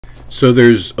So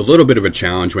there's a little bit of a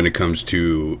challenge when it comes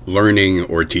to learning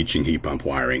or teaching heat pump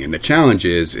wiring. And the challenge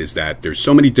is that there's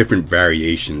so many different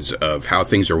variations of how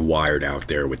things are wired out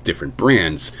there with different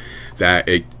brands that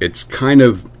it's kind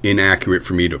of inaccurate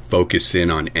for me to focus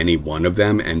in on any one of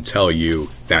them and tell you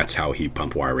that's how heat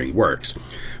pump wiring works.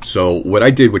 So what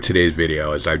I did with today's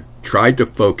video is I tried to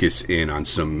focus in on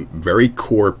some very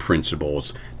core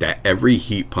principles that every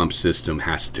heat pump system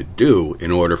has to do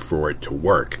in order for it to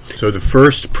work. So the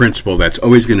first principle that's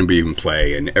always going to be in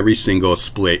play in every single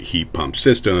split heat pump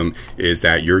system is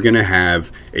that you're going to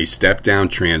have a step-down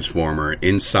transformer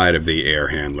inside of the air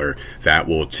handler that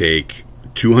will take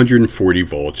 240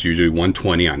 volts, usually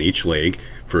 120 on each leg,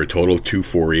 for a total of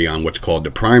 240 on what's called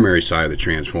the primary side of the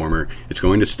transformer. It's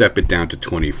going to step it down to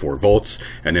 24 volts,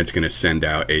 and then it's going to send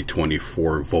out a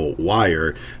 24 volt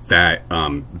wire that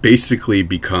basically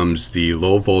becomes the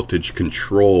low voltage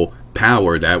control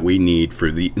power that we need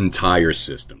for the entire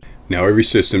system. Now every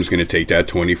system is going to take that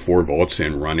 24 volts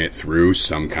and run it through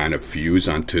some kind of fuse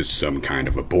onto some kind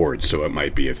of a board. So it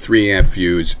might be a 3 amp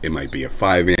fuse, it might be a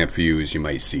 5 amp fuse, you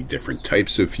might see different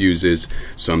types of fuses.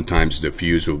 Sometimes the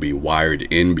fuse will be wired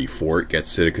in before it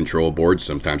gets to the control board,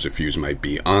 sometimes the fuse might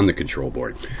be on the control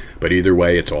board. But either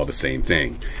way, it's all the same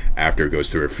thing. After it goes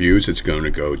through a fuse, it's going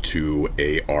to go to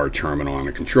a R terminal on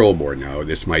a control board. Now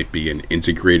this might be an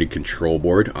integrated control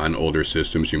board. On older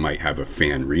systems you might have a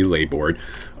fan relay board.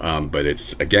 But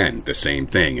it's, again, the same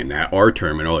thing. In that R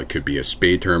terminal, it could be a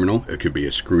spade terminal, it could be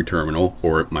a screw terminal,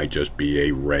 or it might just be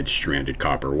a red stranded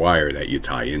copper wire that you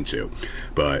tie into.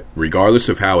 But regardless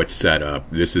of how it's set up,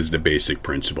 this is the basic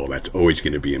principle that's always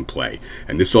going to be in play.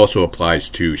 And this also applies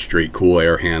to straight cool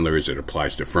air handlers, it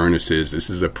applies to furnaces. This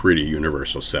is a pretty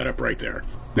universal setup right there.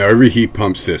 Now every heat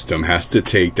pump system has to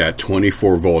take that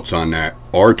 24 volts on that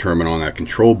R terminal on that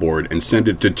control board and send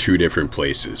it to two different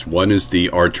places. One is the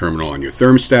R terminal on your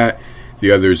thermostat, the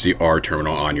other is the R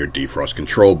terminal on your defrost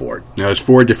control board. Now there's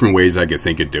 4 different ways I could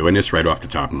think of doing this right off the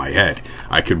top of my head.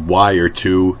 I could wire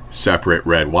 2 separate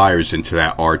red wires into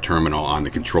that R terminal on the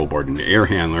control board in the air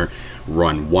handler,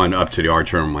 run one up to the R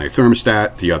terminal on my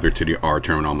thermostat, the other to the R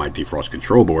terminal on my defrost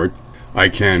control board. I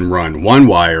can run one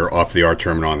wire off the R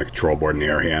terminal on the control board in the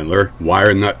air handler,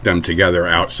 wire them together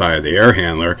outside of the air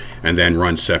handler, and then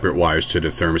run separate wires to the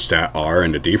thermostat R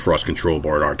and the defrost control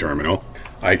board R terminal.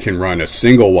 I can run a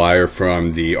single wire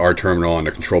from the R terminal on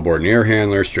the control board and air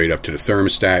handler straight up to the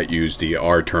thermostat, use the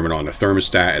R terminal on the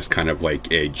thermostat as kind of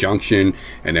like a junction,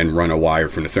 and then run a wire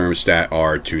from the thermostat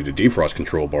R to the defrost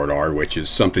control board R, which is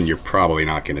something you're probably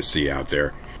not going to see out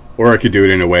there. Or I could do it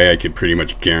in a way I could pretty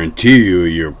much guarantee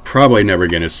you're probably never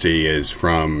going to see, is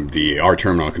from the R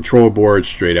terminal control board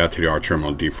straight out to the R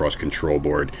terminal defrost control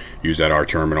board. Use that R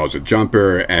terminal as a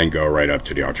jumper and go right up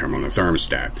to the R terminal and the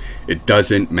thermostat. It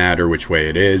doesn't matter which way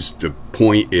it is. The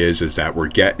point is that we're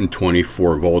getting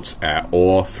 24 volts at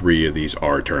all 3 of these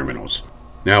R terminals.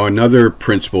 Now another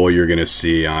principle you're going to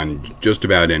see on just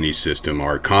about any system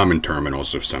are common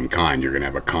terminals of some kind. You're going to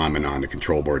have a common on the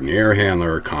control board and the air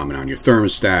handler, a common on your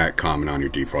thermostat, common on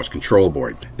your defrost control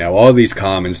board. Now all of these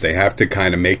commons, they have to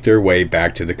kind of make their way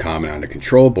back to the common on the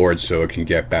control board so it can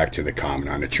get back to the common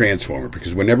on the transformer,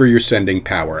 because whenever you're sending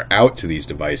power out to these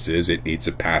devices, it needs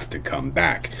a path to come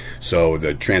back. So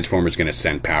the transformer is going to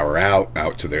send power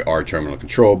out to the R terminal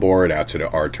control board, out to the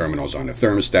R terminals on the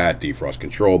thermostat, defrost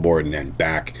control board, and then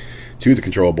back to the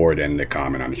control board and the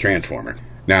common on the transformer.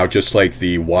 Now, just like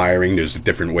the wiring, there's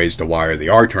different ways to wire the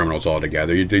R terminals all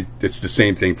together. It's the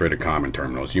same thing for the common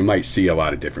terminals. You might see a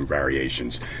lot of different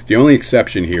variations. The only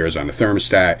exception here is on the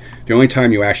thermostat. The only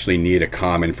time you actually need a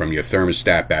common from your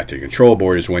thermostat back to the control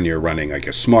board is when you're running like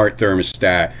a smart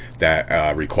thermostat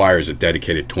that requires a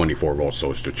dedicated 24 volt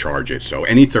source to charge it. So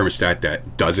any thermostat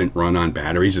that doesn't run on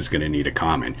batteries is going to need a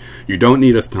common. You don't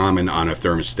need a common on a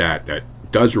thermostat that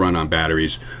does run on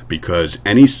batteries, because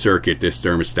any circuit this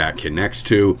thermostat connects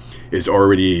to is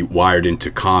already wired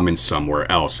into common somewhere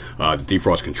else. The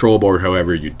defrost control board,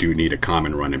 however, you do need a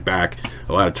common running back.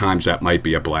 A lot of times that might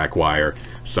be a black wire.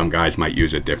 Some guys might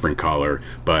use a different color,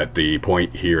 but the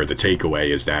point here, the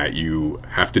takeaway, is that you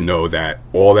have to know that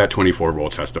all that 24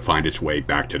 volts has to find its way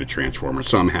back to the transformer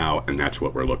somehow, and that's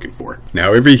what we're looking for.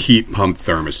 Now, every heat pump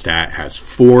thermostat has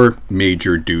 4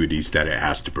 major duties that it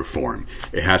has to perform.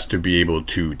 It has to be able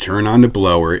to turn on the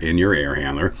blower in your air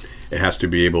handler. It has to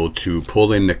be able to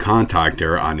pull in the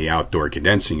contactor on the outdoor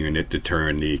condensing unit to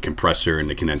turn the compressor and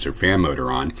the condenser fan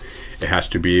motor on. It has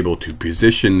to be able to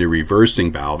position the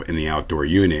reversing valve in the outdoor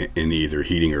unit in either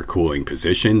heating or cooling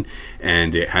position.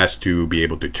 And it has to be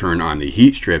able to turn on the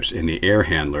heat strips in the air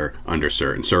handler under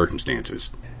certain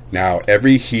circumstances. Now,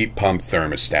 every heat pump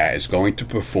thermostat is going to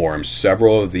perform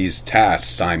several of these tasks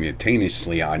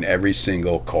simultaneously on every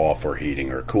single call for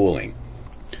heating or cooling.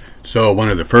 So one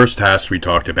of the first tasks we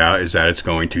talked about is that it's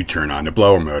going to turn on the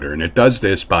blower motor, and it does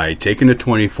this by taking the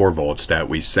 24 volts that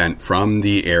we sent from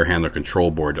the air handler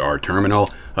control board to our terminal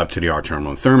up to the R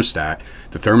terminal and thermostat.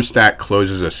 The thermostat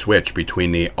closes a switch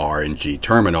between the R and G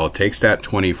terminal, takes that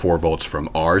 24 volts from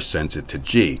R, sends it to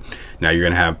G. Now you're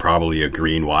going to have probably a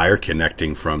green wire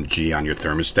connecting from G on your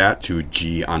thermostat to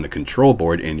G on the control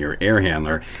board in your air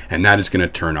handler, and that is going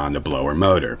to turn on the blower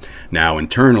motor. Now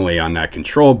internally on that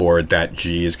control board, that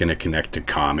G is going to connect to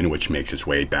common, which makes its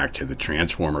way back to the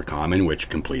transformer common, which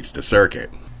completes the circuit.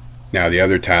 Now, the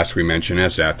other task we mentioned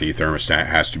is that the thermostat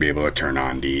has to be able to turn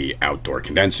on the outdoor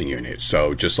condensing unit.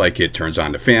 So just like it turns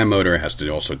on the fan motor, it has to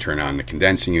also turn on the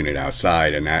condensing unit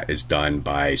outside, and that is done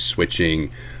by switching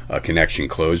a connection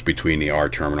closed between the R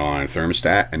terminal on a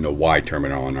thermostat and the Y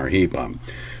terminal on our heat pump.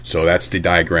 So that's the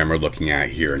diagram we're looking at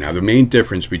here. Now, the main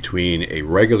difference between a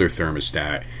regular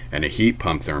thermostat and a heat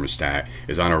pump thermostat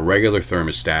is on a regular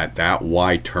thermostat, that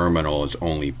Y terminal is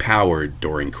only powered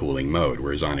during cooling mode,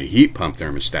 whereas on a heat pump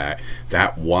thermostat,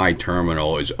 that Y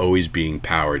terminal is always being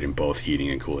powered in both heating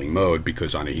and cooling mode,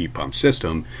 because on a heat pump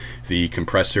system, the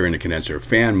compressor and the condenser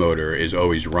fan motor is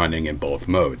always running in both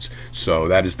modes. So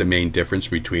that is the main difference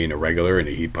between a regular and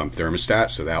a heat pump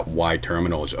thermostat. So that Y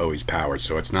terminal is always powered.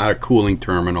 So it's not a cooling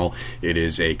terminal, it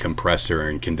is a compressor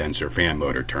and condenser fan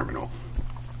motor terminal.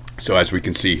 So as we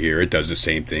can see here, it does the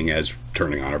same thing as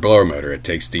turning on our blower motor. It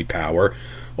takes the power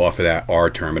off of that R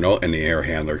terminal and the air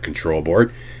handler control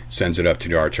board, sends it up to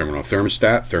the R terminal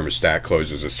thermostat. Thermostat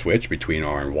closes a switch between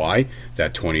R and Y.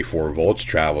 That 24 volts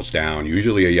travels down,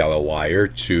 usually a yellow wire,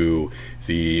 to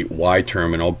the Y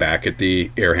terminal back at the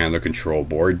air handler control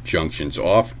board. Junctions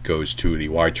off, goes to the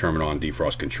Y terminal on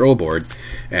defrost control board,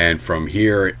 and from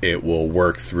here it will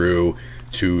work through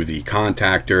to the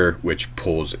contactor, which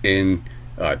pulls in,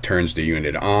 turns the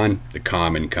unit on. The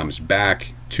common comes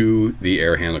back to the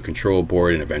air handler control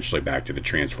board and eventually back to the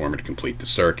transformer to complete the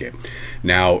circuit.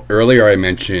 Now, earlier I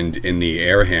mentioned in the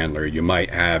air handler you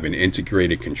might have an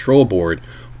integrated control board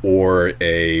or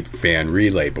a fan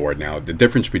relay board. Now, the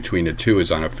difference between the two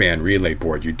is on a fan relay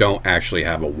board, you don't actually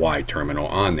have a Y terminal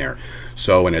on there.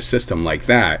 So in a system like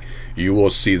that, you will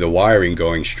see the wiring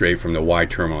going straight from the Y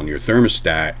terminal on your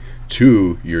thermostat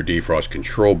to your defrost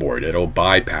control board. It'll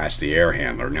bypass the air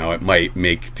handler. Now, it might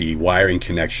make the wiring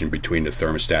connection between the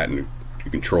thermostat and the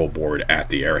control board at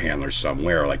the air handler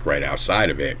somewhere, like right outside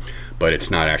of it, but it's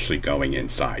not actually going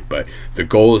inside. But the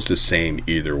goal is the same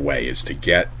either way, is to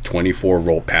get 24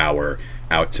 volt power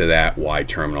out to that Y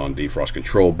terminal and defrost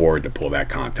control board to pull that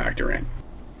contactor in.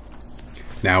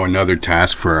 Now, another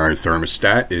task for our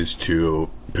thermostat is to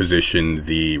position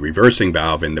the reversing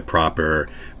valve in the proper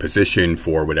position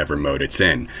for whatever mode it's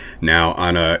in. Now,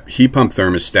 on a heat pump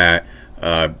thermostat,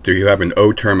 there you have an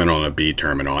O terminal and a B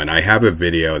terminal, and I have a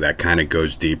video that kind of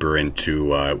goes deeper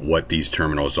into what these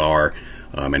terminals are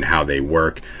and how they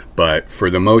work. But for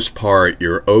the most part,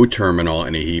 your O terminal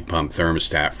in a heat pump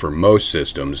thermostat for most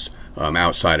systems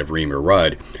outside of Rheem or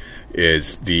Rudd,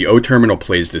 is the O terminal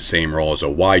plays the same role as a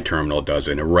Y terminal does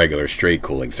in a regular straight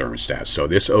cooling thermostat. So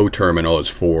this O terminal is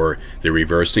for the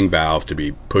reversing valve to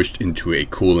be pushed into a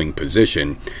cooling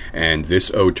position, and this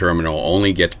O terminal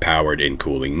only gets powered in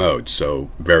cooling mode.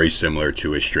 So very similar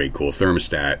to a straight cool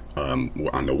thermostat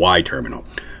on the Y terminal.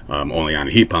 Only on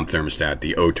a heat pump thermostat,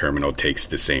 the O terminal takes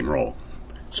the same role.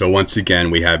 So once again,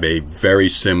 we have a very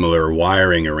similar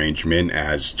wiring arrangement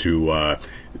as to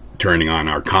turning on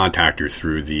our contactor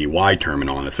through the Y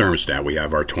terminal on the thermostat. We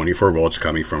have our 24 volts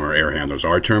coming from our air handler's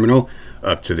R terminal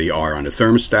up to the R on the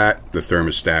thermostat. The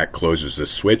thermostat closes the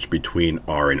switch between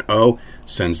R and O,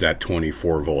 sends that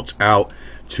 24 volts out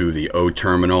to the O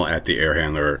terminal at the air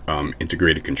handler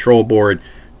integrated control board,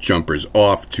 jumpers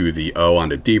off to the O on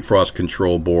the defrost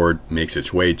control board, makes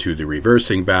its way to the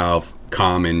reversing valve,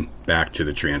 common, back to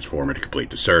the transformer to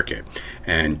complete the circuit.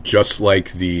 And just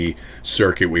like the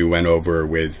circuit we went over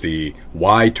with the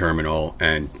Y terminal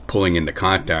and pulling in the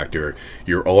contactor,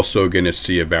 you're also going to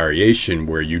see a variation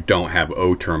where you don't have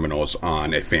O terminals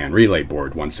on a fan relay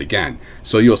board once again.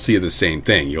 So you'll see the same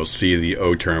thing. You'll see the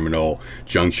O terminal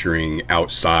juncturing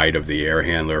outside of the air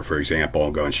handler, for example,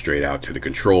 and going straight out to the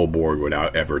control board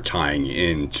without ever tying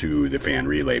into the fan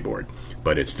relay board.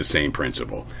 But it's the same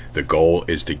principle. The goal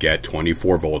is to get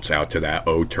 24 volts out to that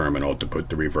O terminal to put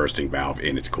the reversing valve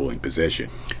in its cooling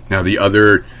position. Now, the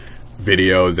other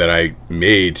video that I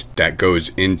made that goes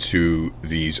into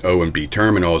these O and B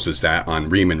terminals is that on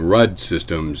Riemann-Rudd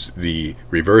systems, the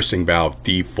reversing valve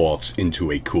defaults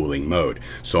into a cooling mode.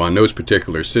 So on those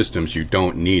particular systems, you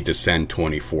don't need to send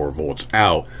 24 volts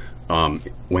out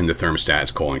when the thermostat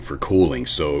is calling for cooling.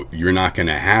 So you're not going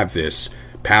to have this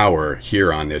power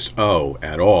here on this O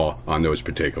at all on those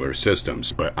particular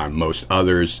systems. But on most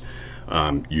others,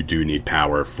 you do need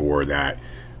power for that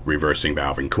reversing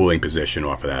valve and cooling position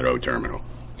off of that O terminal.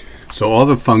 So all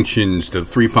the functions, the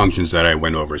three functions that I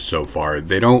went over so far,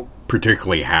 they don't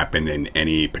particularly happen in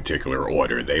any particular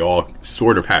order. They all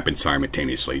sort of happen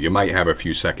simultaneously. You might have a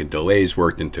few second delays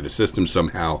worked into the system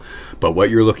somehow, but what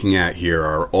you're looking at here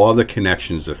are all the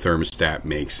connections the thermostat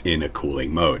makes in a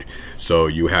cooling mode. So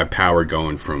you have power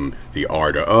going from the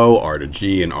R to O, R to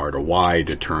G, and R to Y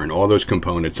to turn all those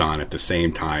components on at the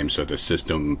same time so the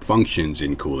system functions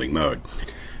in cooling mode.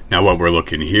 Now what we're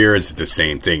looking here is the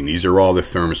same thing. These are all the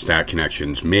thermostat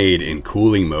connections made in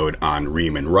cooling mode on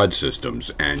Riemann-Rudd systems.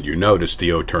 And you notice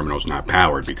the O terminal is not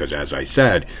powered because, as I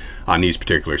said, on these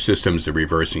particular systems, the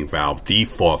reversing valve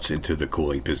defaults into the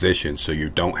cooling position. So you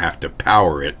don't have to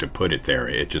power it to put it there.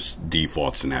 It just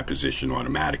defaults in that position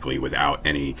automatically without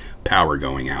any power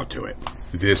going out to it.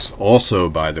 This also,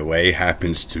 by the way,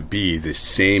 happens to be the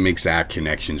same exact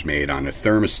connections made on a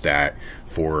thermostat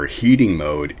for heating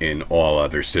mode in all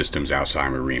other systems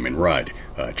outside of Riemann-Rudd.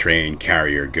 Train,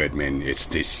 Carrier, Goodman, it's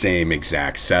the same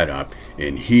exact setup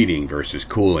in heating versus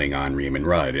cooling on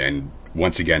Riemann-Rudd. And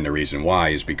once again, the reason why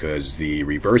is because the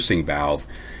reversing valve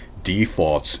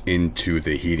defaults into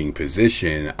the heating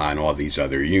position on all these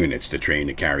other units, the Train,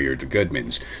 the Carrier, the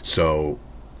Goodmans. So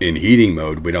in heating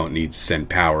mode, we don't need to send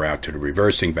power out to the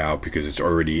reversing valve because it's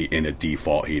already in a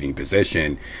default heating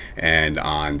position. And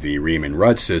on the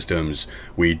Riemann-Rudd systems,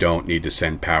 we don't need to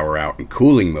send power out in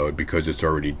cooling mode because it's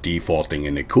already defaulting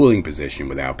in the cooling position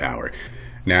without power.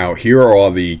 Now, here are all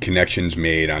the connections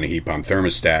made on a heat pump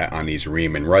thermostat on these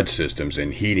Riemann-Rudd systems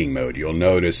in heating mode. You'll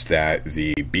notice that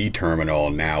the B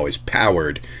terminal now is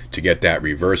powered to get that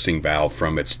reversing valve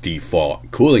from its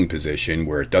default cooling position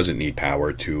where it doesn't need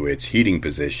power to its heating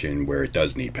position where it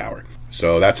does need power.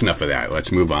 So that's enough of that.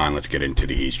 Let's move on. Let's get into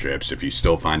the heat strips. If you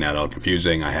still find that all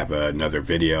confusing, I have another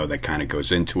video that kind of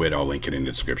goes into it. I'll link it in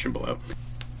the description below.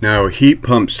 Now, a heat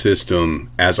pump system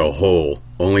as a whole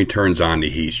only turns on the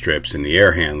heat strips in the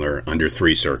air handler under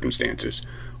three circumstances.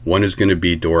 One is going to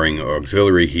be during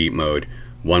auxiliary heat mode,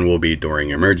 one will be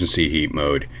during emergency heat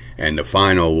mode, and the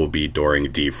final will be during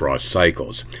defrost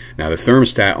cycles. Now, the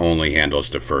thermostat only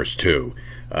handles the first two.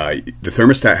 The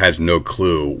thermostat has no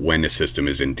clue when the system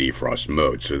is in defrost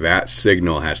mode, so that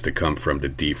signal has to come from the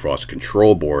defrost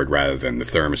control board rather than the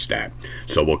thermostat.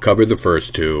 So we'll cover the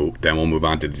first two, then we'll move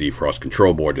on to the defrost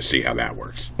control board to see how that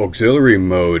works. Auxiliary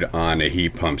mode on a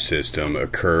heat pump system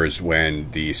occurs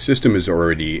when the system is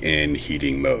already in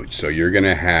heating mode. So you're going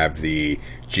to have the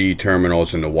G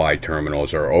terminals and the Y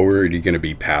terminals are already going to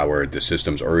be powered. The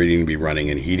system's already going to be running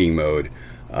in heating mode.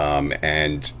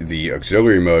 And the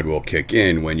auxiliary mode will kick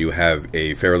in when you have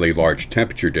a fairly large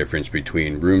temperature difference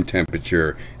between room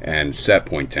temperature and set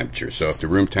point temperature. So if the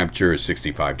room temperature is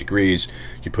 65 degrees,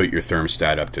 you put your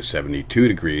thermostat up to 72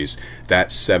 degrees, that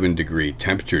 7-degree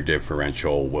temperature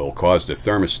differential will cause the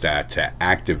thermostat to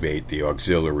activate the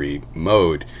auxiliary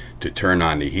mode to turn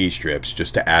on the heat strips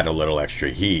just to add a little extra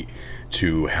heat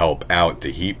to help out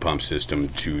the heat pump system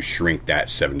to shrink that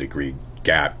 7-degree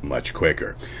gap much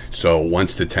quicker. So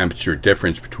once the temperature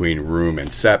difference between room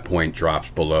and set point drops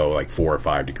below like 4 or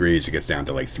 5 degrees, it gets down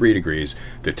to like 3 degrees,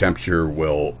 the temperature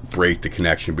will break the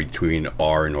connection between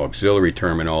R and auxiliary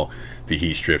terminal, the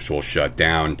heat strips will shut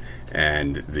down,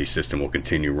 and the system will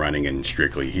continue running in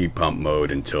strictly heat pump mode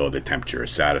until the temperature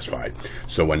is satisfied.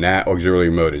 So when that auxiliary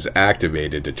mode is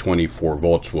activated, the 24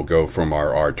 volts will go from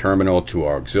our R terminal to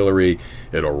our auxiliary.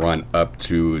 It'll run up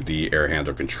to the air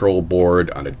handler control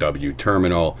board on a W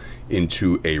terminal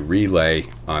into a relay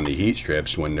on the heat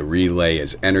strips. When the relay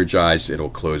is energized, it'll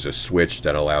close a switch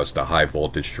that allows the high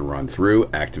voltage to run through,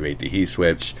 activate the heat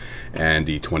switch, and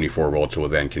the 24 volts will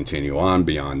then continue on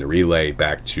beyond the relay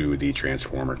back to the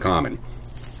transformer common.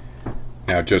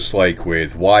 Now, just like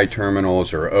with Y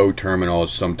terminals or O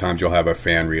terminals, sometimes you'll have a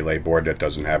fan relay board that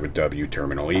doesn't have a W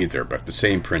terminal either, but the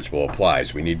same principle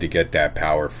applies. We need to get that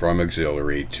power from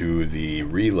auxiliary to the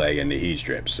relay in the heat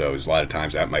strip. So a lot of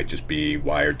times that might just be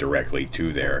wired directly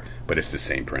to there, but it's the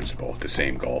same principle, the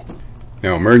same goal.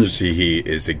 Now, emergency heat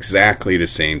is exactly the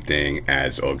same thing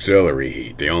as auxiliary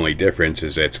heat. The only difference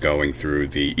is it's going through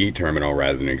the E terminal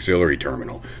rather than auxiliary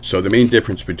terminal. So the main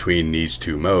difference between these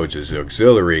two modes is the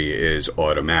auxiliary is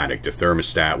automatic. The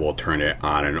thermostat will turn it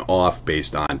on and off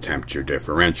based on temperature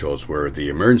differentials, where the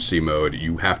emergency mode,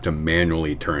 you have to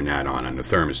manually turn that on the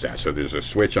thermostat. So there's a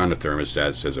switch on the thermostat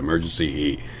that says emergency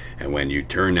heat, and when you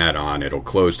turn that on, it'll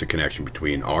close the connection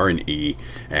between R and E,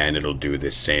 and it'll do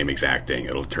the same exact thing.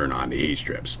 It'll turn on the heat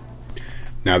strips.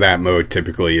 Now, that mode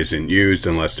typically isn't used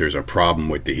unless there's a problem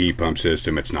with the heat pump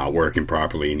system. It's not working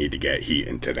properly. You need to get heat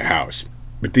into the house.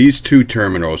 But these two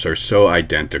terminals are so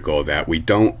identical that we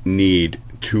don't need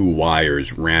two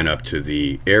wires ran up to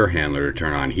the air handler to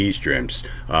turn on heat strips.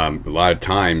 A lot of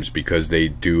times, because they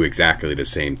do exactly the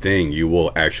same thing, you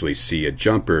will actually see a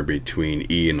jumper between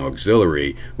E and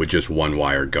auxiliary with just one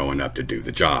wire going up to do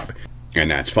the job.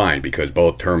 And that's fine, because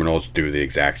both terminals do the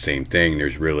exact same thing.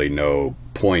 There's really no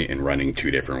point in running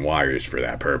two different wires for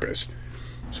that purpose.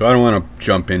 So I don't want to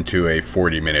jump into a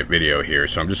 40-minute video here,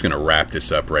 so I'm just going to wrap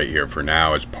this up right here for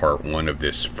now as part one of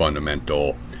this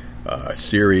fundamental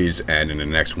series, and in the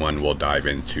next one we'll dive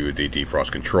into the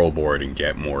defrost control board and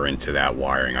get more into that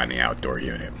wiring on the outdoor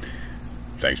unit.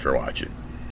 Thanks for watching.